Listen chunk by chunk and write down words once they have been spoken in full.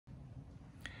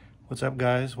What's up,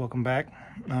 guys? Welcome back.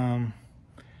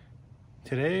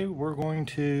 Today we're going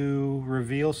to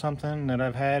reveal something that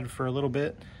I've had for a little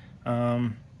bit,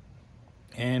 and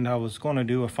I was going to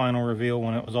do a final reveal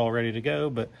when it was all ready to go,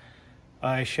 but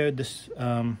I showed this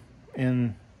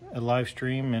in a live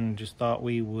stream and just thought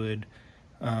we would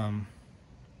go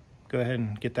ahead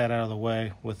and get that out of the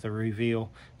way with the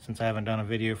reveal, since I haven't done a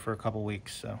video for a couple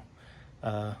weeks. So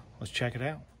let's check it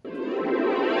out.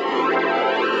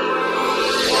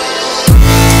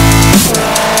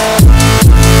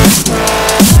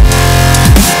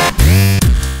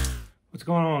 What's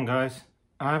going on, guys?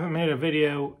 I haven't made a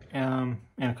video in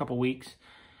a couple weeks,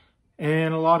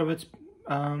 and a lot of it's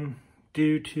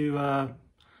due to I'm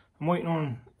waiting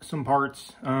on some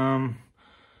parts. The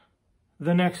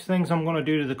next things I'm going to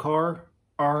do to the car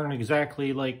aren't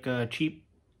exactly like cheap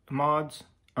mods,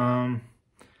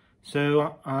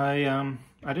 so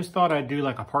I just thought I'd do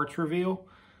like a parts reveal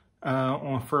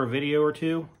for a video or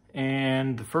two.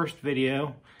 And the first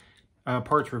video,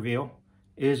 parts reveal,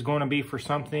 is going to be for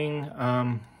something,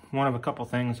 one of a couple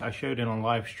things I showed in a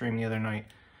live stream the other night.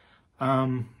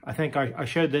 I think I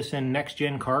showed this in Next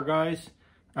Gen Car Guys,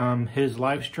 his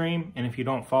live stream, and if you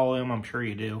don't follow him, I'm sure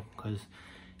you do, because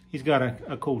he's got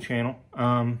a cool channel.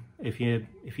 If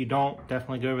you don't,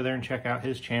 definitely go over there and check out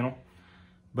his channel.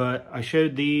 But I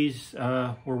showed these,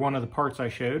 were one of the parts I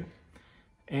showed,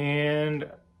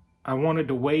 and I wanted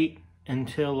to wait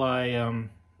until I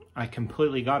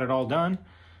completely got it all done.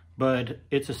 But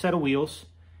it's a set of wheels,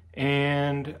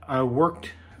 and I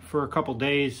worked for a couple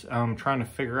days trying to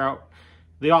figure out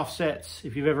the offsets.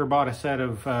 If you've ever bought a set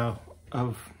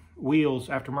of wheels,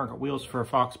 aftermarket wheels for a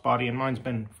Fox body, and mine's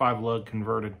been 5-lug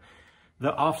converted,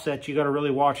 the offsets, you got to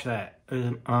really watch that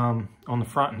on the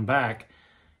front and back.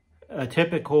 A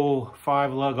typical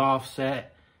 5-lug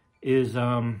offset is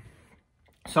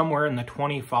somewhere in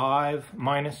the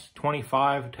minus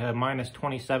 25 to minus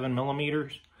 27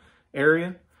 millimeters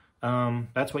area.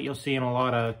 That's what you'll see in a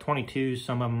lot of 22s,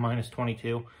 some of them minus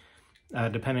 22,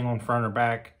 depending on front or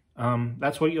back.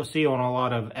 That's what you'll see on a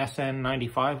lot of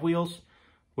SN95 wheels,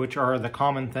 which are the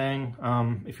common thing.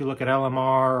 If you look at LMR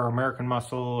or American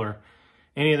Muscle or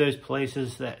any of those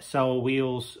places that sell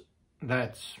wheels,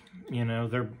 that's, you know,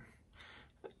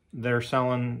 they're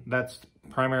selling, that's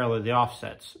primarily the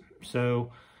offsets.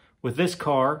 So with this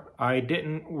car, I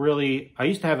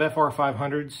used to have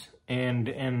FR500s and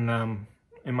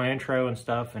in my intro and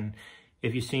stuff, and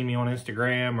if you've seen me on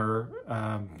Instagram or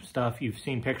stuff, you've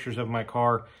seen pictures of my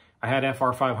car. I had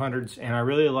FR500s and I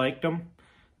really liked them.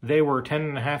 They were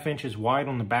 10.5 inches wide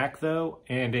on the back though,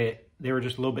 and they were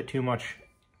just a little bit too much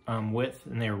width,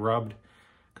 and they were rubbed,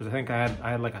 because I think I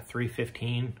had like a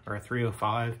 315 or a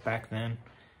 305 back then.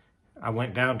 I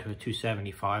went down to a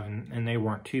 275 and they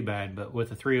weren't too bad, but with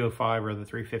the 305 or the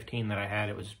 315 that I had,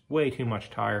 it was way too much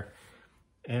tire.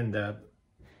 And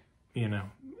you know,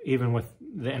 even with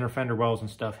the inner fender wells and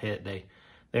stuff hit,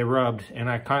 they rubbed. And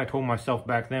I kind of told myself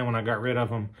back then when I got rid of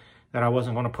them that I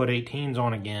wasn't going to put 18s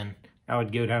on again. I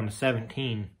would go down to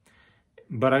 17.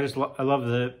 But I love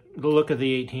the look of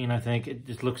the 18. I think it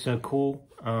just looks so cool.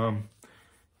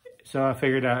 So I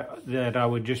figured out that I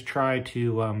would just try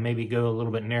to maybe go a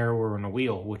little bit narrower on the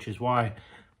wheel, which is why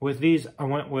with these I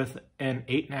went with an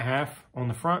 8.5 on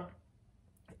the front,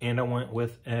 and I went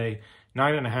with a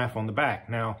 9.5 on the back.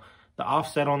 Now the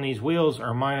offset on these wheels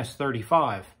are minus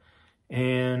 35,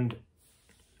 and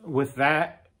with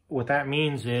that, what that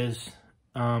means is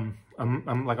the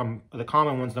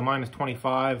common ones, the minus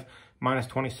 25, minus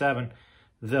 27,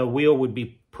 the wheel would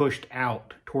be pushed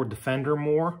out toward the fender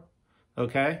more.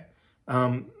 Okay.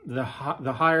 The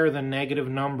higher the negative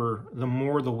number, the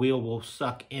more the wheel will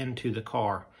suck into the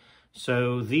car.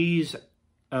 So these,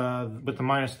 with the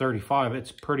minus 35,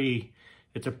 it's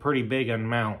a pretty big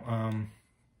amount.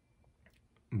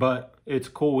 But it's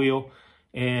a cool wheel,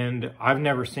 and I've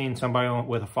never seen somebody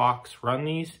with a Fox run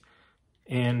these.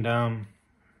 And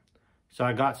so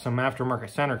I got some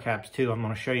aftermarket center caps too. I'm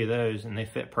going to show you those, and they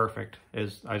fit perfect,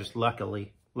 as I just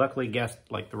luckily guessed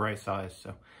like the right size.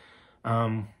 So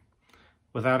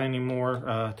without any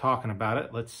more talking about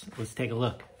it, let's take a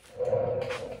look.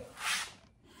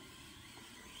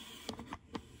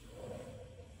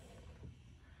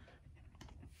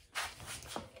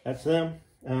 That's them.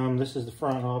 This is the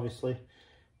front, obviously.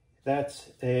 That's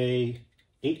a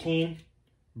 18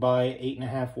 by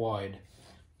 8.5 wide.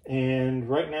 And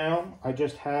right now, I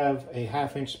just have a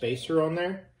 1/2 inch spacer on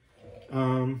there.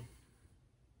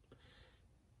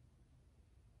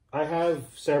 I have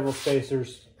several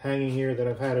spacers hanging here that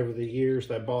I've had over the years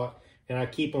that I bought, and I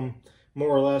keep them more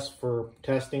or less for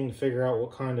testing to figure out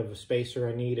what kind of a spacer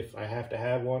I need if I have to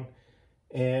have one.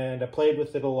 and I played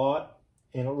with it a lot,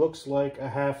 and it looks like a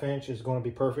 1/2 inch is going to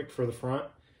be perfect for the front.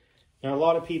 Now, a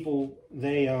lot of people,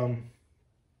 they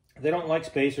don't like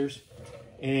spacers,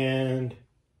 and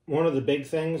one of the big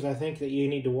things I think that you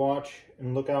need to watch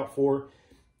and look out for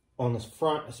on the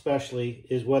front especially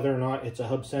is whether or not it's a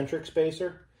hub-centric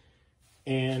spacer.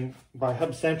 And by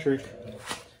hub-centric,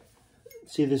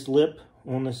 see this lip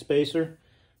on the spacer?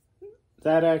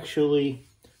 That actually,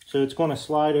 so it's going to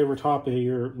slide over top of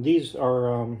your, these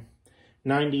are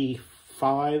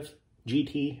 95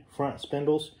 GT front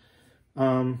spindles,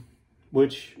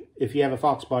 which if you have a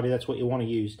Fox body, that's what you want to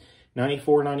use.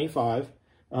 94, 95.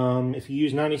 If you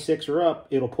use 96 or up,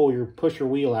 it'll push your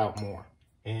wheel out more.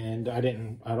 And I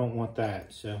don't want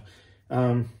that. So,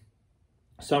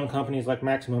 some companies like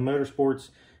Maximum Motorsports,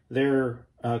 their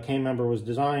K-member was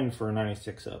designed for a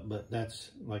 96 up, but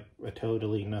that's like a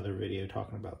totally another video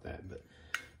talking about that. But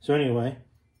so anyway,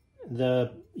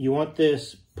 you want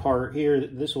this part here,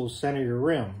 this will center your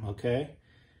rim, okay?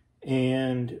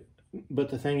 But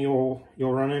the thing you'll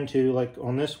run into, like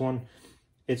on this one,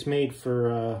 it's made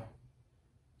for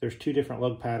there's 2 different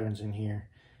lug patterns in here.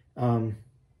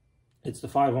 It's the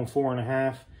 5 on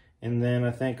 4.5, and then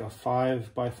I think a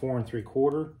 5 by 4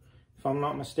 3/4, if I'm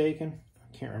not mistaken. I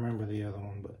can't remember the other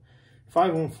one, but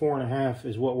 5 on 4.5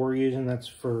 is what we're using. That's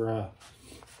for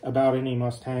about any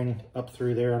Mustang up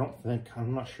through there.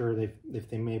 I'm not sure if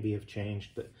they maybe have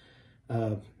changed, but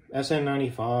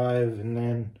SN95 and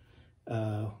then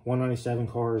 197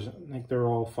 cars, I think they're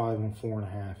all 5 on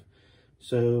 4.5.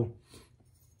 So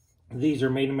these are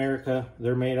made in America.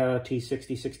 They're made out of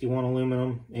T60, 61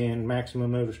 aluminum, and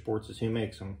Maximum Motorsports is who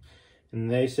makes them.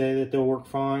 And they say that they'll work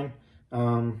fine.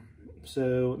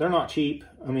 So they're not cheap.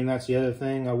 I mean, that's the other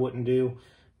thing I wouldn't do.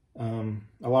 A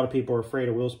lot of people are afraid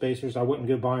of wheel spacers. I wouldn't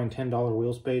go buying $10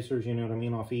 wheel spacers, you know what I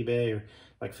mean, off eBay, or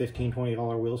like $15,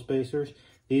 $20 wheel spacers.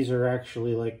 These are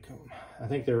actually like, I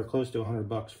think they were close to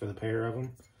 $100 for the pair of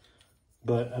them.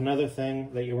 But another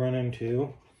thing that you run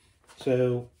into,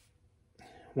 so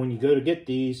when you go to get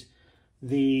these,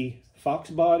 the Fox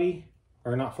body,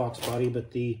 or not Fox body,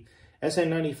 but the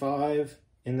SN95,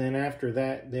 and then after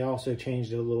that, they also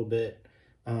changed it a little bit,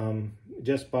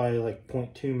 just by like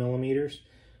 0.2 millimeters.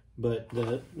 But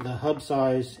the hub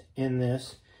size in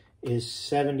this is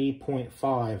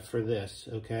 70.5 for this,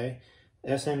 okay?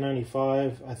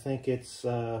 SN95, I think it's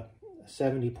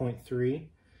 70.3,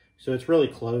 so it's really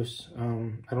close. I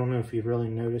don't know if you'd really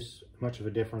notice much of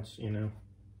a difference, you know,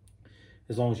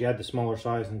 as long as you had the smaller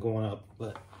size and going up.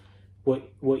 But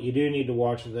what you do need to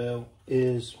watch, though,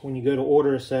 is when you go to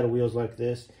order a set of wheels like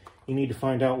this, you need to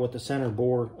find out what the center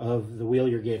bore of the wheel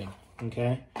you're getting,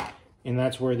 okay? And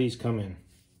that's where these come in.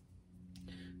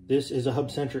 This is a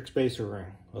hub-centric spacer ring,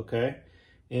 okay?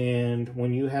 And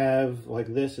when you have, like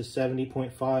this is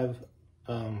 70.5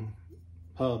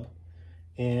 hub,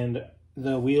 and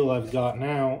the wheel I've got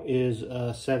now is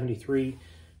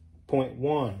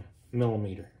 73.1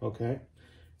 millimeter, okay?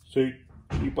 So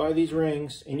you buy these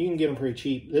rings, and you can get them pretty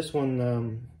cheap. This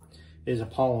one is a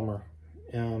polymer.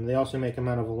 They also make them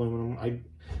out of aluminum. I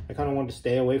kind of wanted to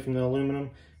stay away from the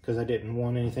aluminum because I didn't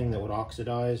want anything that would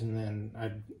oxidize, and then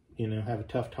I'd, you know, have a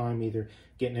tough time either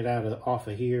getting it off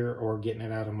of here or getting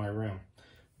it out of my rim.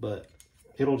 But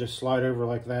it'll just slide over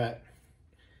like that,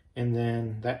 and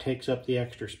then that takes up the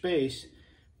extra space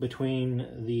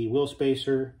between the wheel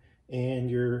spacer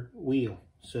and your wheel.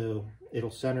 So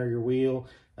it'll center your wheel,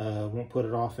 won't put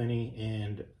it off any,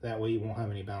 and that way you won't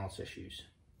have any balance issues.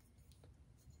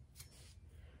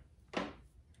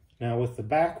 Now with the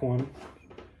back one,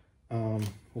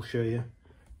 we'll show you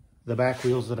the back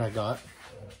wheels that I got.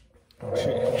 I'll show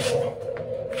you.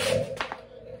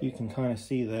 You can kind of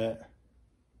see that.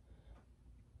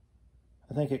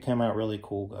 I think it came out really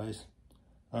cool, guys.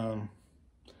 I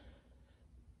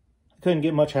couldn't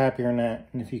get much happier than that.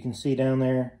 And if you can see down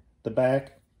there, the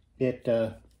back, it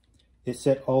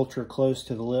set ultra close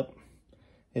to the lip.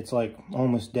 It's like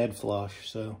almost dead flush,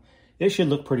 so it should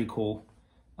look pretty cool.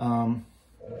 There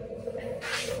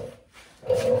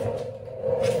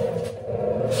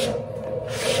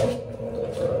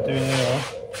they are.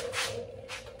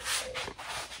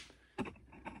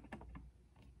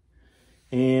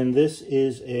 And this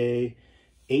is a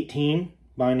 18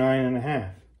 by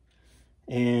 9.5.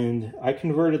 And I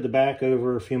converted the back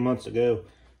over a few months ago.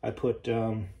 I put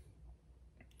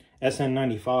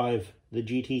SN95, the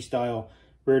GT style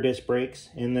rear disc brakes,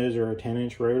 and those are a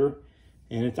 10-inch rotor.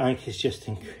 And I think it's just,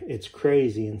 it's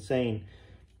crazy, insane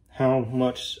how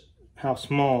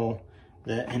small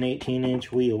that an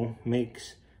 18-inch wheel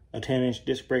makes a 10-inch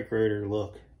disc brake rotor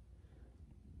look.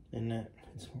 And that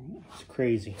it's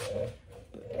crazy.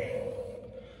 But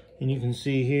And you can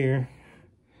see here,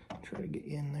 try to get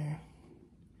you in there.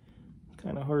 It's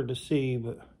kind of hard to see,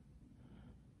 but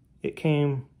it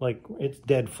came like, it's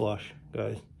dead flush,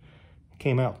 guys. It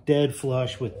came out dead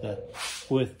flush with the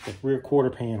rear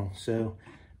quarter panel. So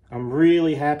I'm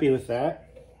really happy with that.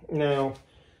 Now,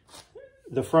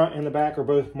 the front and the back are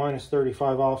both minus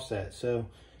 35 offset. So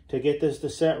to get this to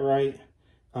set right,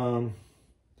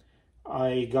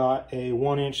 I got a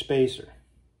 1-inch spacer,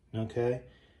 okay?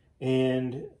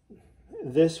 And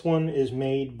this one is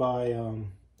made by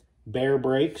Bear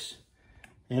Brakes,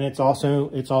 and it's also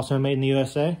made in the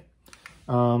USA.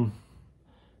 But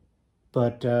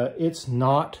it's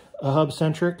not a hub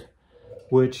centric,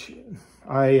 which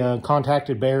I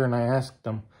contacted Bear and I asked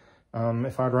them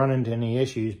if I'd run into any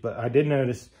issues, but I did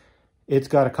notice it's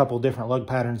got a couple different lug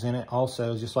patterns in it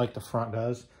also, just like the front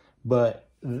does. But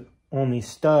on these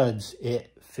studs,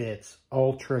 it fits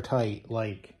ultra tight.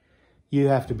 Like, you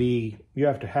have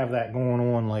to have that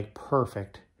going on like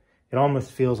perfect. It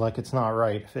almost feels like it's not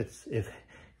right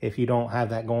if you don't have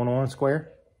that going on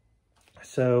square.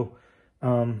 So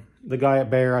the guy at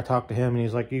Bear, I talked to him and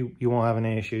he's like, you won't have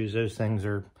any issues. Those things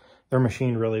they're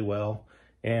machined really well.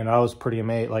 And I was pretty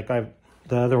amazed. Like,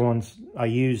 the other ones I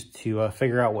used to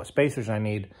figure out what spacers I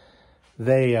need,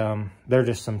 they're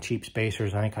just some cheap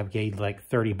spacers. I think I've paid like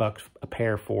 30 bucks a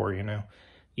pair for, you know,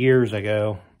 years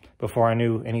ago, before I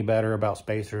knew any better about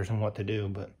spacers and what to do.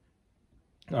 But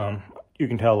you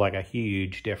can tell like a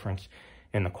huge difference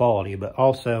in the quality. But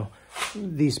also,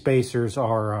 these spacers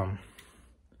are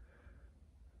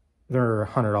they're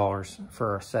 $100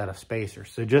 for a set of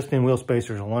spacers. So just in wheel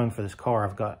spacers alone for this car,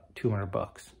 I've got 200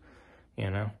 bucks, you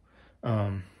know,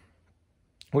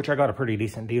 which I got a pretty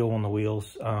decent deal on the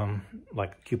wheels,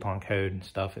 like a coupon code and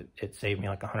stuff. It saved me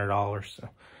like $100. So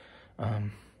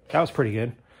that was pretty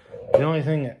good. The only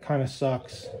thing that kind of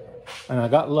sucks, and I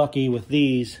got lucky with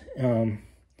these, the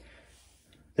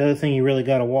other thing you really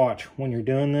got to watch when you're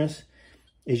doing this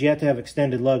is you have to have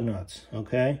extended lug nuts,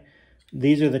 okay?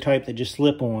 These are the type that just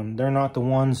slip on. They're not the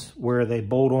ones where they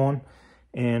bolt on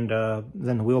and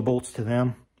then the wheel bolts to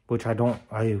them, which I don't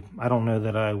know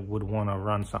that I would want to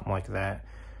run something like that.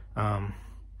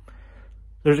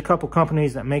 There's a couple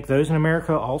companies that make those in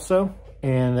America also,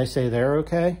 and they say they're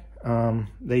okay.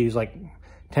 They use like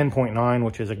 10.9,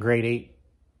 which is a grade 8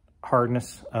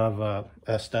 hardness of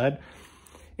a stud.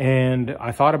 And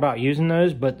I thought about using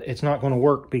those, but it's not going to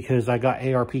work because I got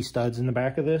ARP studs in the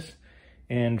back of this.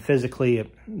 And physically,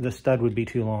 the stud would be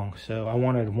too long. So I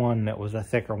wanted one that was a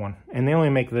thicker one. And they only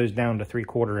make those down to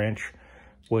 3/4 inch,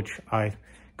 which I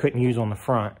couldn't use on the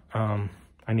front.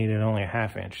 I needed only a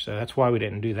 1/2 inch. So that's why we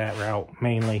didn't do that route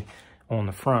mainly on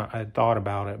the front. I had thought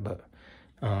about it, but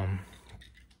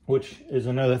which is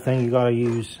another thing you got to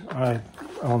use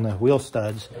on the wheel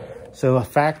studs. So a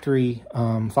factory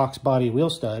Fox body wheel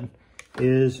stud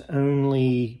is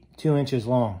only 2 inches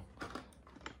long,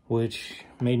 which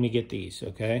made me get these,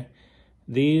 okay?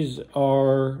 These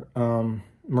are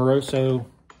Moroso,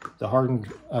 the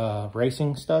hardened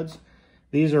racing studs.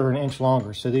 These are 1 inch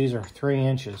longer, so these are 3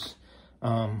 inches,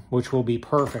 which will be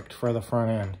perfect for the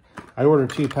front end. I ordered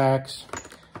 2 packs,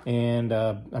 and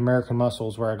American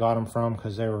Muscles, where I got them from,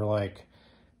 because they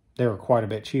were quite a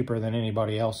bit cheaper than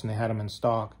anybody else, and they had them in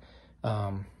stock.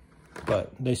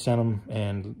 But they sent them,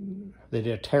 and they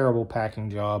did a terrible packing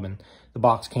job, and the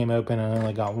box came open and I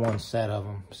only got 1 set of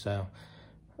them, so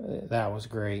that was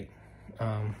great.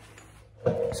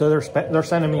 So they're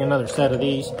sending me another set of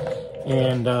these,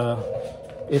 and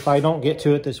if I don't get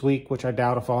to it this week, which I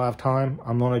doubt if I'll have time,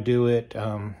 I'm going to do it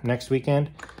next weekend,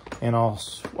 and I'll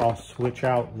switch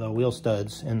out the wheel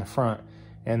studs in the front,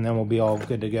 and then we'll be all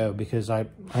good to go, because I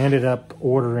ended up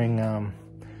ordering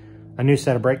a new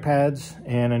set of brake pads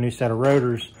and a new set of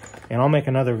rotors, and I'll make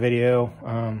another video,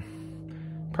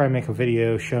 probably make a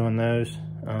video showing those.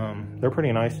 They're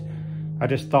pretty nice. I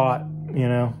just thought, you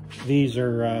know, these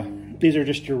are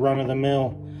just your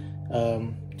run-of-the-mill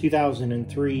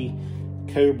 2003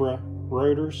 Cobra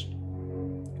rotors.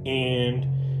 And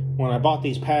when I bought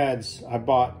these pads, I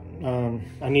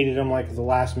needed them like at the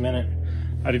last minute.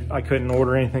 I couldn't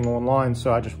order anything online,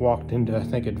 so I just walked into, I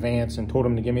think, Advance and told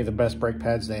them to give me the best brake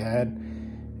pads they had.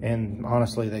 And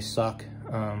honestly, they suck.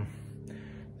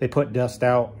 They put dust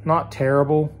out. Not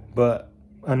terrible, but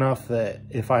enough that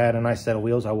if I had a nice set of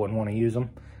wheels, I wouldn't want to use them.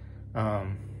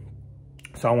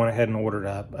 So I went ahead and ordered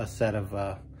a set of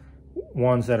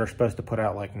ones that are supposed to put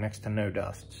out like next to no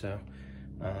dust. So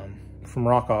from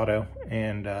Rock Auto,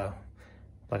 and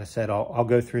like I said, I'll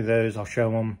go through those. I'll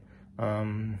show them.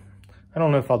 I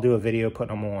don't know if I'll do a video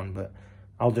putting them on, but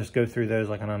I'll just go through those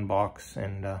like an unbox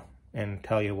and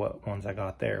tell you what ones I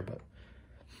got there. But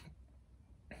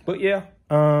But yeah,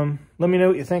 let me know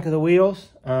what you think of the wheels.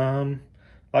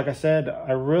 Like I said,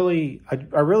 I really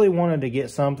wanted to get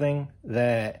something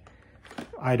that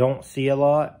I don't see a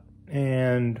lot,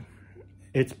 and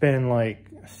it's been like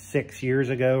 6 years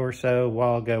ago or so, a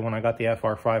while ago, when I got the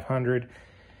FR500,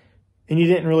 and you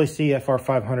didn't really see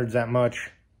FR500s that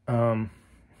much. And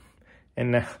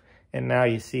now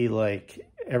you see like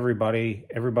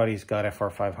everybody's got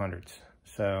FR500s.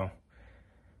 So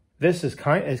this is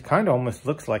kind of almost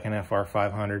looks like an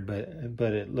FR500,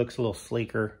 but it looks a little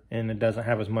sleeker, and it doesn't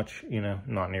have as much, you know,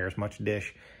 not near as much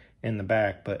dish in the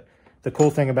back. But the cool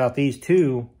thing about these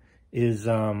two is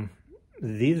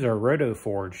these are roto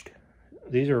forged.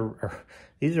 These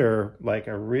are like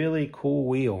a really cool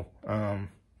wheel.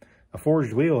 A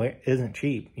forged wheel isn't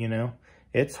cheap, you know.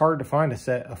 It's hard to find a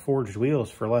set of forged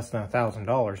wheels for less than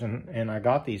 $1,000, and I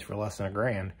got these for less than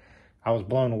 $1,000. I was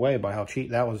blown away by how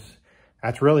cheap that was.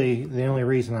 That's really the only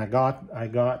reason I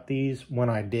got these when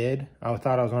I did. I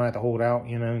thought I was gonna have to hold out,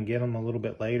 you know, and get them a little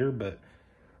bit later, but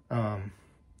I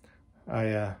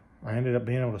ended up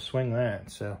being able to swing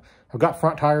that. So I've got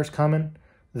front tires coming.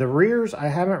 The rears, I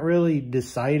haven't really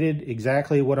decided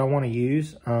exactly what I want to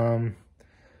use. Kind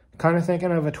of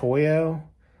thinking of a Toyo,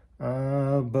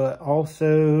 but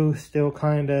also still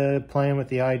kind of playing with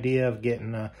the idea of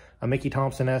getting a Mickey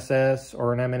Thompson SS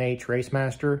or an M&H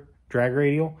Racemaster drag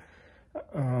radial.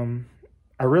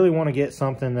 I really want to get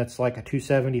something that's like a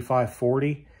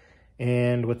 275/40,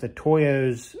 and with the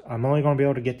Toyos, I'm only going to be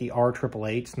able to get the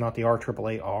R888s, not the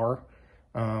R888R.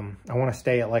 I want to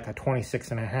stay at like a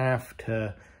 26.5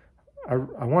 to, I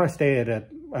want to stay at a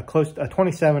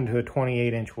 27 to a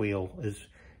 28 inch wheel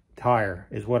tire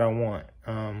is what I want.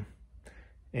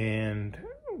 And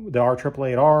the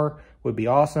R888R would be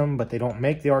awesome, but they don't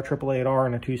make the R888R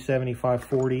in a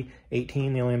 275/40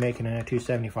 18. They only make it in a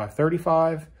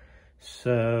 275/35.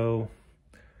 So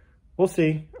we'll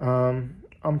see.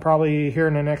 I'm probably here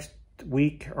in the next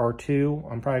week or two,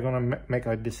 I'm probably going to make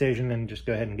a decision and just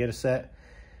go ahead and get a set.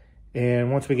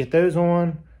 And once we get those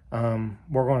on,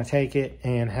 we're going to take it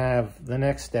and have the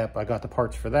next step. I got the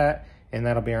parts for that, and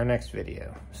that'll be our next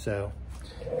video. So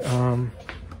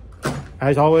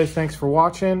as always, thanks for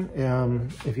watching.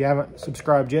 If you haven't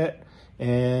subscribed yet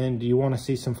and you want to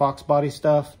see some Fox Body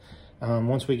stuff,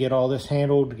 once we get all this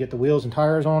handled, get the wheels and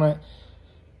tires on it,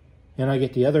 and I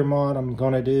get the other mod I'm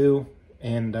going to do,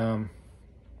 and I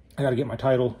got to get my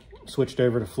title switched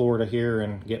over to Florida here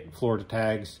and get Florida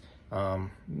tags.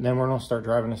 Then we're going to start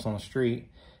driving this on the street,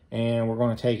 and we're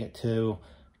going to take it to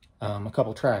a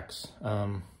couple tracks.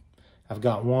 I've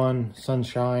got one,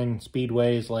 Sunshine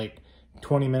Speedway is like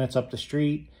 20 minutes up the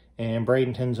street, and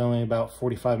Bradenton's only about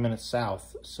 45 minutes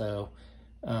south. So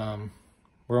we're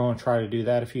going to try to do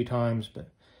that a few times, but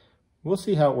we'll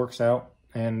see how it works out.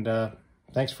 And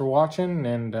thanks for watching,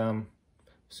 and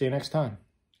see you next time.